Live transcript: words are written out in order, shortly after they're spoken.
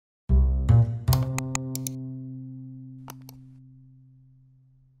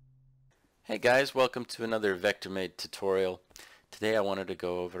Hey guys, welcome to another VectorMade tutorial. Today I wanted to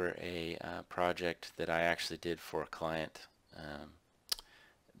go over a project that I actually did for a client.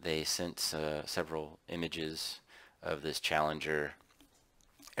 They sent several images of this Challenger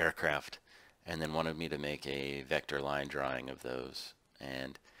aircraft and then wanted me to make a vector line drawing of those.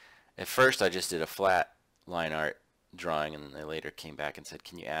 And at first I just did a flat line art drawing, and then they later came back and said,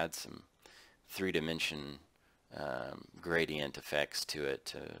 can you add some three-dimension gradient effects to it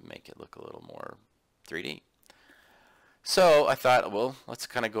to make it look a little more 3D. So I thought, well, let's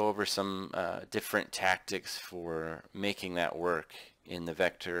kind of go over some different tactics for making that work in the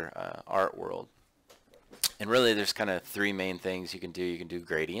vector art world. And really there's kind of three main things you can do. You can do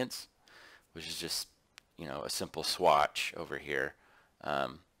gradients, which is just, you know, a simple swatch over here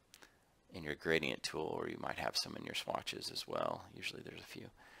in your gradient tool, or you might have some in your swatches as well. Usually there's a few.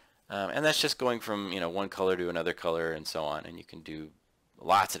 And that's just going from, you know, one color to another color and so on, and you can do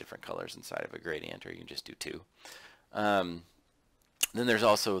lots of different colors inside of a gradient, or you can just do two. Then there's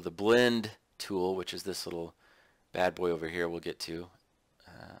also the blend tool, which is this little bad boy over here we'll get to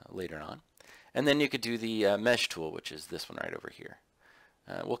later on. And then you could do the mesh tool, which is this one right over here.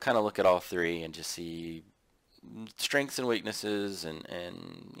 We'll kind of look at all three and just see strengths and weaknesses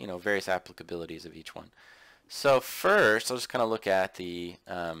and you know, various applicabilities of each one. So first, I'll just kind of look at the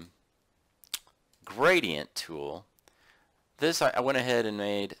gradient tool. This I went ahead and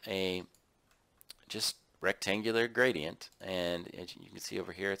made a just rectangular gradient, and as you can see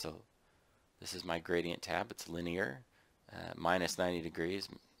over here, this is my gradient tab. It's linear, minus 90 degrees.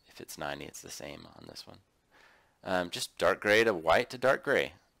 If it's 90, it's the same on this one. Just dark gray to white to dark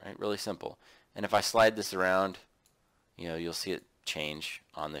gray, right? Really simple. And if I slide this around, you know, you'll see it change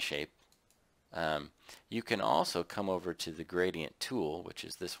on the shape. You can also come over to the gradient tool, which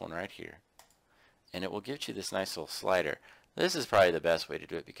is this one right here, and it will give you this nice little slider. This is probably the best way to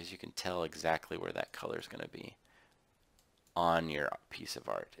do it because you can tell exactly where that color is going to be on your piece of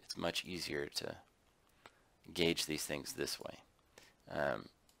art. It's much easier to gauge these things this way.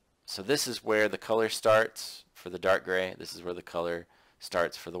 So this is where the color starts for the dark gray. This is where the color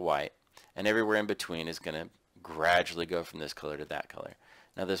starts for the white, and everywhere in between is going to gradually go from this color to that color.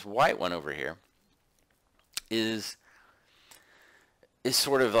 Now this white one over here is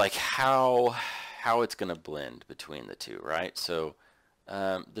sort of like how it's going to blend between the two, right? So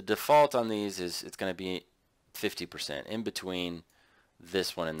the default on these is it's going to be 50% in between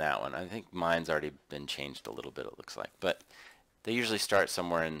this one and that one. I think mine's already been changed a little bit, it looks like, but they usually start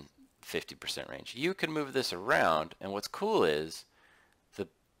somewhere in 50% range. You can move this around, and what's cool is the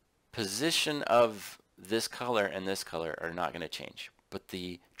position of this color and this color are not going to change, but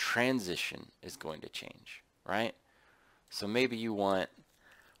the transition is going to change, right? So maybe you want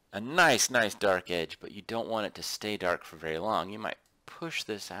a nice dark edge, but you don't want it to stay dark for very long. You might push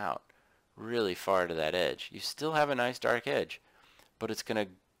this out really far to that edge. You still have a nice dark edge, but it's going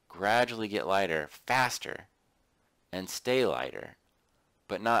to gradually get lighter faster and stay lighter,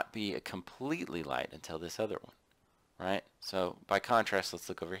 but not be completely light until this other one, right? So by contrast, let's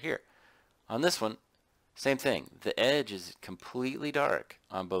look over here. On this one, same thing. The edge is completely dark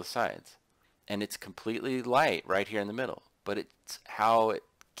on both sides, and it's completely light right here in the middle, but it's how it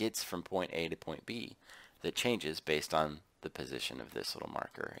gets from point A to point B that changes based on the position of this little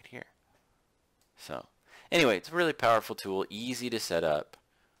marker right here. So anyway, it's a really powerful tool, easy to set up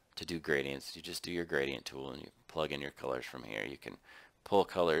to do gradients. You just do your gradient tool and you plug in your colors from here. You can pull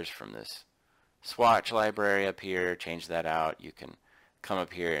colors from this swatch library up here, change that out. You can come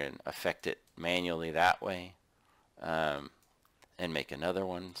up here and affect it manually that way, and make another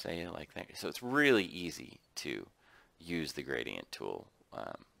one, say, like that. So it's really easy to use the gradient tool.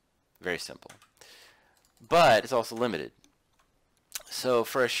 Very simple, but it's also limited. So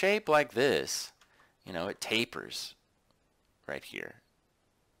for a shape like this, you know, it tapers right here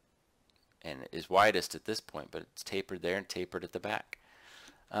and is widest at this point, but it's tapered there and tapered at the back.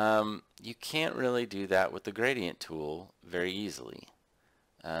 You can't really do that with the gradient tool very easily.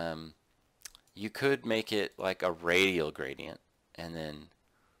 You could make it like a radial gradient, and then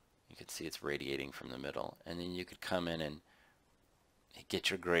you could see it's radiating from the middle, and then you could come in and get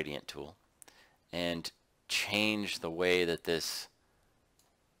your gradient tool and change the way that this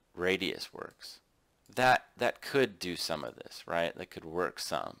radius works. That could do some of this, right? That could work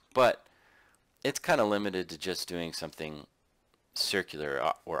some, but it's kind of limited to just doing something circular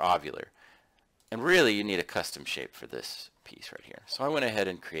or ovular. And really you need a custom shape for this piece right here. So I went ahead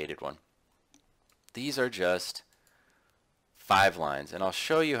and created one. These are just 5 lines, and I'll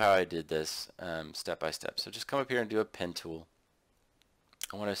show you how I did this step by step. So just come up here and do a pen tool.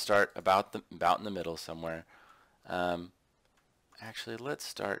 I want to start about in the middle somewhere. Actually, let's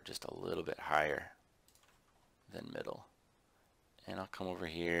start just a little bit higher than middle. And I'll come over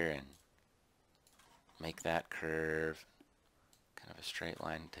here and make that curve kind of a straight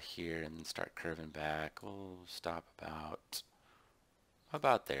line to here and then start curving back. We'll stop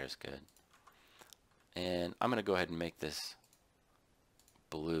about there is good. And I'm going to go ahead and make this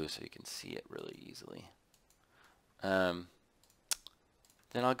blue so you can see it really easily. Then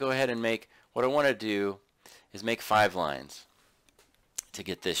I'll go ahead and make, what I want to do is make 5 lines to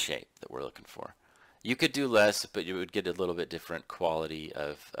get this shape that we're looking for. You could do less, but you would get a little bit different quality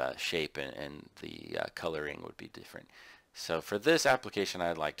of shape, and the coloring would be different. So for this application,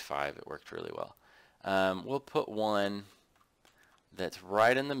 I liked 5. It worked really well. We'll put one that's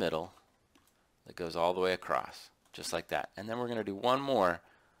right in the middle that goes all the way across, just like that. And then we're going to do one more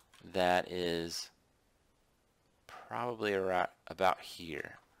that is probably about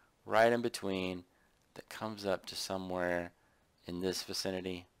here, right in between, that comes up to somewhere in this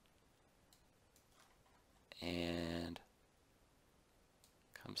vicinity and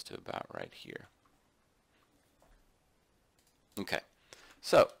comes to about right here. Okay,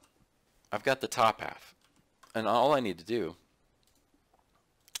 so I've got the top half, and all I need to do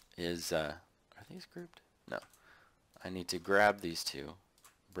is, are these grouped? No. I need to grab these two,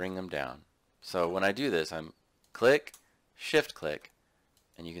 bring them down. So when I do this, I'm click, shift click,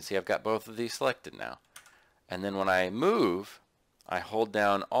 and you can see I've got both of these selected now. And then when I move, I hold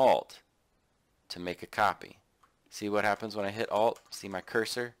down Alt to make a copy. See what happens when I hit Alt? See my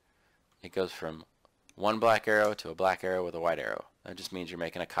cursor? It goes from one black arrow to a black arrow with a white arrow. That just means you're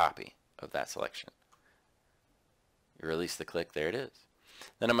making a copy of that selection. You release the click, there it is.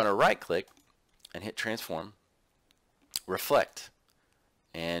 Then I'm going to right click and hit Transform, Reflect,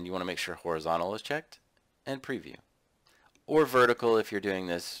 and you want to make sure horizontal is checked, and Preview. Or vertical if you're doing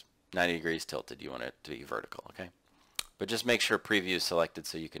this 90 degrees tilted, you want it to be vertical, okay? But just make sure Preview is selected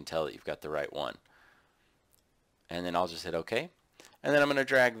so you can tell that you've got the right one. And then I'll just hit OK. And then I'm going to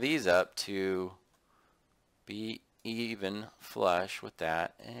drag these up to be even flush with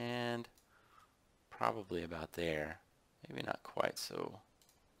that, and probably about there. Maybe not quite so.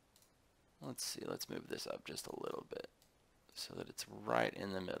 Let's see, let's move this up just a little bit so that it's right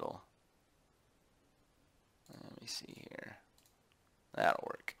in the middle. Let me see here. That'll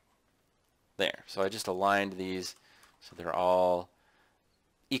work. There. So I just aligned these so they're all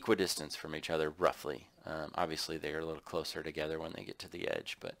equidistant from each other roughly. Obviously they're a little closer together when they get to the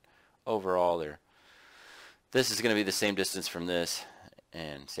edge, but overall this is going to be the same distance from this,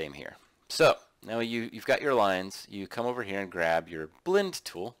 and same here. So now you've got your lines. You come over here and grab your blend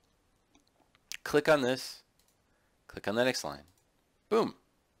tool, click on this, click on the next line. Boom!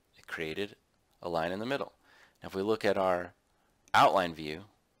 It created a line in the middle. Now if we look at our outline view,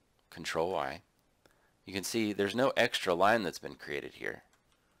 Control Y, you can see there's no extra line that's been created here.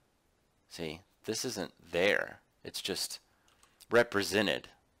 See, this isn't there. It's just represented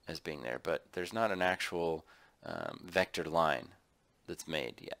as being there, but there's not an actual vector line that's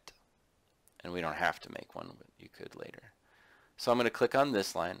made yet. And we don't have to make one, but you could later. So I'm going to click on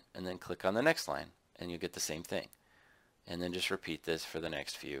this line and then click on the next line, and you'll get the same thing. And then just repeat this for the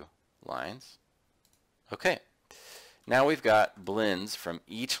next few lines. Okay. Now we've got blends from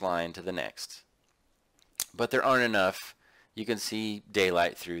each line to the next. But there aren't enough. You can see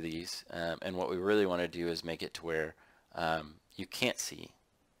daylight through these, and what we really want to do is make it to where you can't see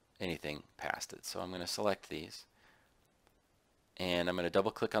anything past it. So I'm going to select these, and I'm going to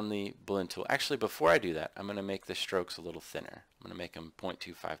double click on the blend tool. Actually, before I do that, I'm going to make the strokes a little thinner. I'm going to make them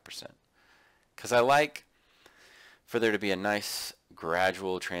 0.25%, because I like for there to be a nice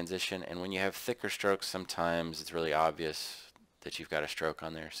gradual transition, and when you have thicker strokes, sometimes it's really obvious that you've got a stroke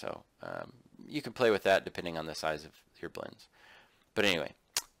on there. So you can play with that depending on the size of your blends. But anyway,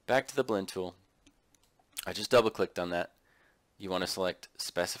 back to the blend tool. I just double clicked on that. You want to select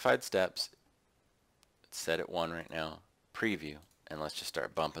specified steps. It's set at 1 right now. Preview, and let's just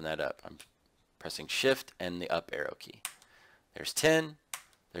start bumping that up. I'm pressing shift and the up arrow key. There's 10,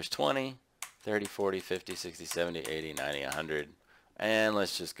 there's 20, 30, 40, 50, 60, 70, 80, 90, 100, and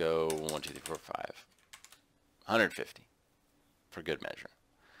let's just go 1, 2, 3, 4, 5, 150 for good measure.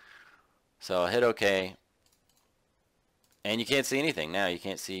 So I'll hit OK, and you can't see anything now. You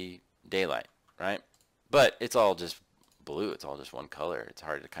can't see daylight, right? But it's all just blue. It's all just one color. It's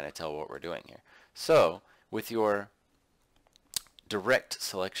hard to kind of tell what we're doing here. So with your direct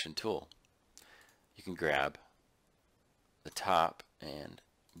selection tool, you can grab the top and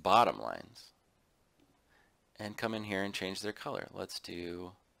bottom lines and come in here and change their color. Let's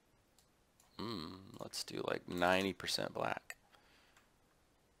do like 90% black.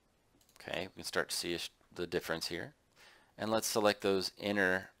 Okay, we can start to see the difference here. And let's select those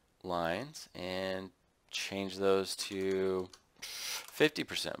inner lines and change those to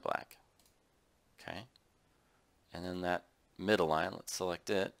 50% black. Okay. And then that middle line, let's select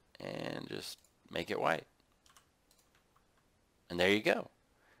it and just make it white. And there you go.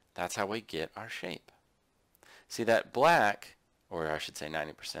 That's how we get our shape. See, that black, or I should say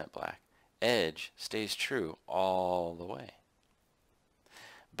 90% black, edge stays true all the way.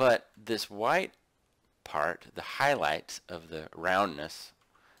 But this white part, the highlight of the roundness,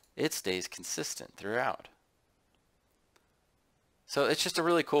 it stays consistent throughout. So it's just a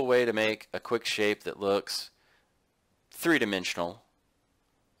really cool way to make a quick shape that looks three-dimensional,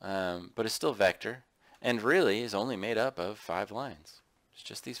 but is still vector, and really is only made up of 5 lines. It's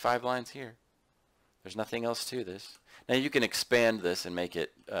just these 5 lines here. There's nothing else to this. Now you can expand this and make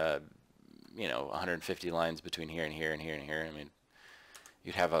it, 150 lines between here and here and here and here. I mean,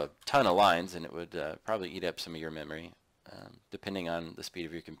 you'd have a ton of lines, and it would probably eat up some of your memory. Depending on the speed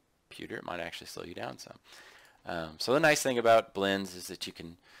of your computer, it might actually slow you down some. So the nice thing about blends is that you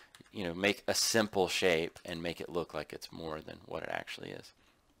can, make a simple shape and make it look like it's more than what it actually is.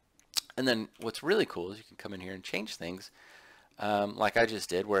 And then what's really cool is you can come in here and change things, like I just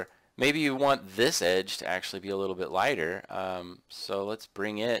did, where maybe you want this edge to actually be a little bit lighter. So let's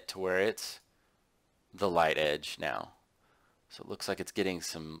bring it to where it's the light edge now. So it looks like it's getting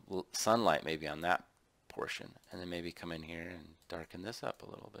some sunlight maybe on that portion, and then maybe come in here and darken this up a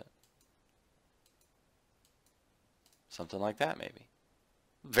little bit. Something like that maybe.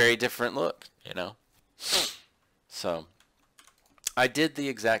 Very different look, So I did the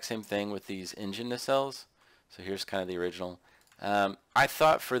exact same thing with these engine nacelles. So here's kind of the original. I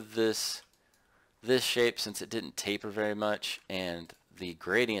thought for this shape, since it didn't taper very much and the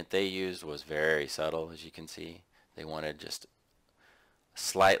gradient they used was very subtle, as you can see, they wanted just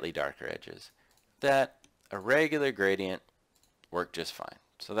slightly darker edges, that a regular gradient worked just fine.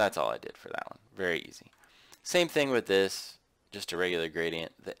 So that's all I did for that one. Very easy. Same thing with this, just a regular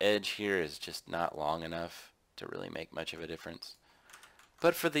gradient. The edge here is just not long enough to really make much of a difference.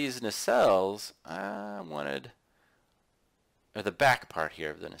 But for these nacelles, I wanted, or the back part here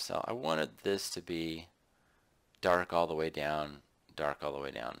of the nacelle, I wanted this to be dark all the way down, dark all the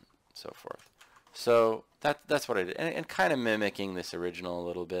way down, so forth. So that's what I did, and kind of mimicking this original a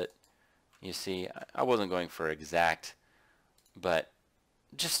little bit. You see, I wasn't going for exact, but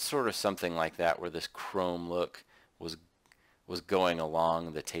just sort of something like that, where this chrome look was going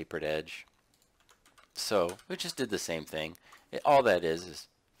along the tapered edge. So we just did the same thing. All that is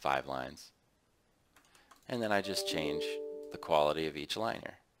 5 lines, and then I just change the quality of each line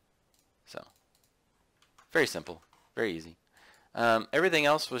here. So very simple, very easy. Everything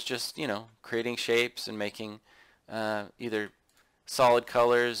else was just, creating shapes and making either solid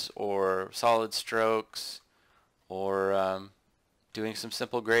colors or solid strokes, or doing some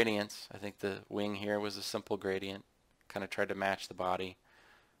simple gradients. I think the wing here was a simple gradient, kind of tried to match the body.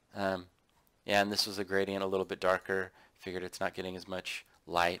 Yeah, and this was a gradient a little bit darker. Figured it's not getting as much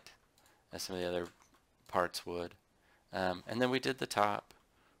light as some of the other parts would. And then we did the top,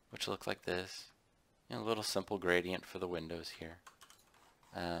 which looked like this. A little simple gradient for the windows here.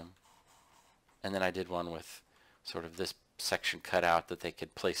 And then I did one with sort of this section cut out that they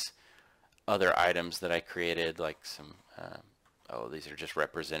could place other items that I created, like some, these are just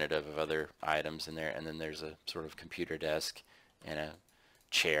representative of other items in there. And then there's a sort of computer desk and a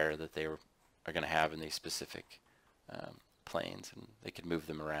chair that they are going to have in these specific planes, and they could move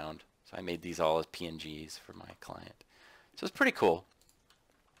them around. So I made these all as PNGs for my client. So it's pretty cool.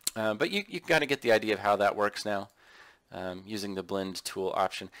 But you got to get the idea of how that works now, using the blend tool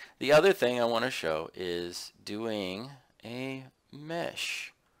option. The other thing I want to show is doing a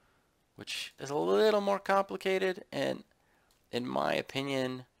mesh, which is a little more complicated, and in my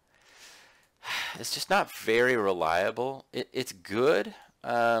opinion, it's just not very reliable. It's good,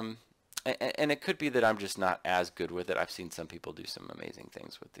 and it could be that I'm just not as good with it. I've seen some people do some amazing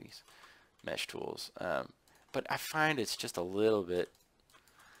things with these mesh tools, but I find it's just a little bit,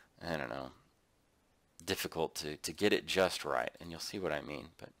 I don't know, difficult to get it just right, and you'll see what I mean.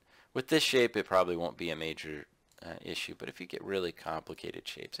 But with this shape, it probably won't be a major issue, but if you get really complicated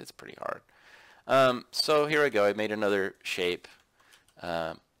shapes, it's pretty hard. So here we go. I made another shape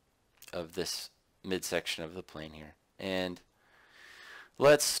of this midsection of the plane here, and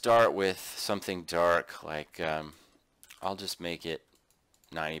let's start with something dark, like I'll just make it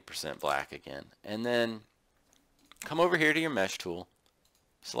 90% black again, and then come over here to your mesh tool,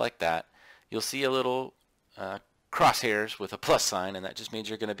 select that. You'll see a little crosshairs with a plus sign, and that just means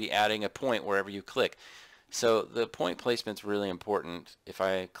you're going to be adding a point wherever you click. So the point placement's really important. If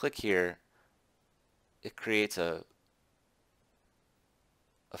I click here, it creates a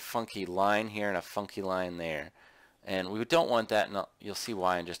a funky line here and a funky line there. And we don't want that, and you'll see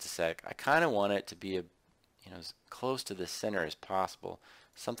why in just a sec. I kind of want it to be as close to the center as possible,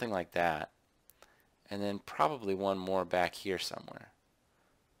 something like that. And then probably one more back here somewhere.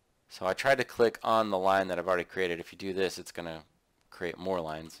 So I tried to click on the line that I've already created. If you do this, it's going to create more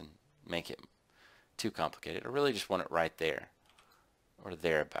lines and make it too complicated. I really just want it right there or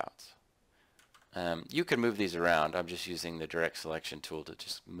thereabouts. You can move these around. I'm just using the direct selection tool to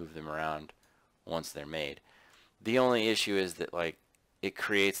just move them around once they're made. The only issue is that it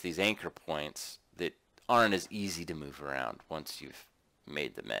creates these anchor points that aren't as easy to move around once you've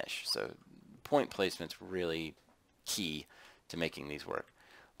made the mesh. So point placement's really key to making these work.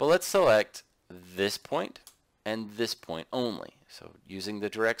 But let's select this point and this point only. So using the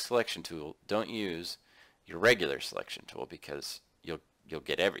direct selection tool, don't use your regular selection tool because you'll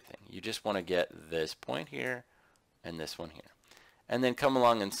get everything. You just want to get this point here and this one here. And then come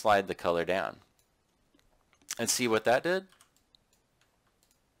along and slide the color down. And see what that did?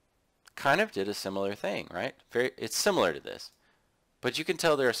 Kind of did a similar thing, right? It's similar to this. But you can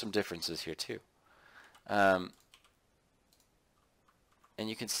tell there are some differences here too. And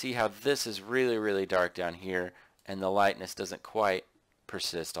you can see how this is really, really dark down here, and the lightness doesn't quite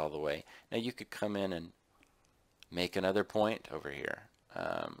persist all the way. Now you could come in and make another point over here,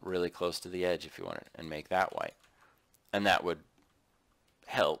 really close to the edge if you wanted, and make that white. And that would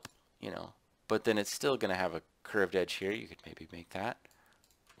help, But then it's still going to have a curved edge here. You could maybe make that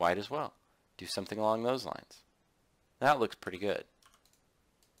white as well. Do something along those lines. That looks pretty good,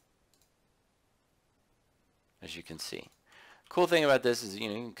 as you can see. Cool thing about this is you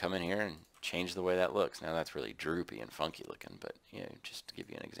can come in here and change the way that looks. Now that's really droopy and funky looking, but just to give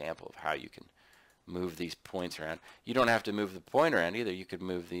you an example of how you can move these points around. You don't have to move the point around either. You could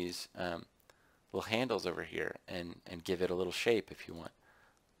move these little handles over here and give it a little shape if you want.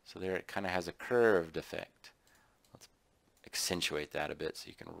 So there it kind of has a curved effect. Let's accentuate that a bit so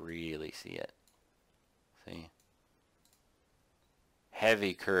you can really see it. See?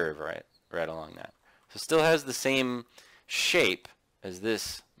 Heavy curve right along that. So it still has the same shape as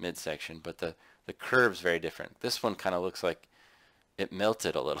this midsection, but the curve's very different. This one kind of looks like it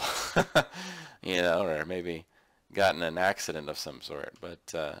melted a little, or maybe gotten an accident of some sort.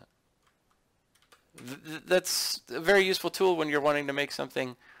 But that's a very useful tool when you're wanting to make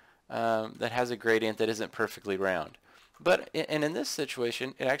something that has a gradient that isn't perfectly round. But in this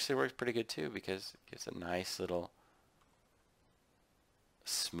situation, it actually works pretty good too, because it gives a nice little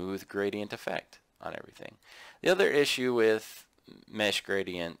smooth gradient effect on everything. The other issue with mesh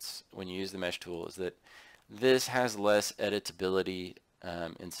gradients when you use the mesh tool is that this has less editability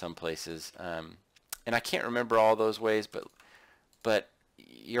in some places, and I can't remember all those ways, but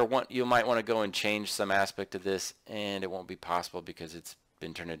you might want to go and change some aspect of this, and it won't be possible because it's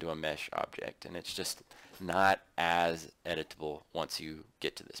been turned into a mesh object, and it's just not as editable once you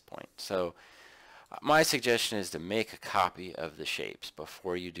get to this point. So my suggestion is to make a copy of the shapes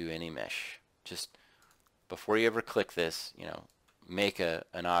before you do any mesh. Just before you ever click this, make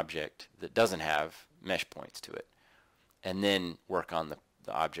an object that doesn't have mesh points to it, and then work on the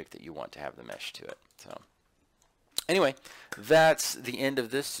object that you want to have the mesh to it. So anyway, that's the end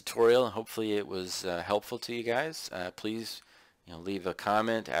of this tutorial, and hopefully it was helpful to you guys. Please leave a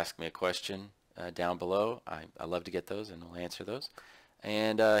comment, ask me a question down below. I love to get those, and I'll answer those.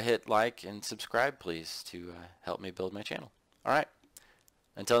 And hit like and subscribe, please, to help me build my channel. All right.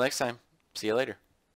 Until next time, see you later.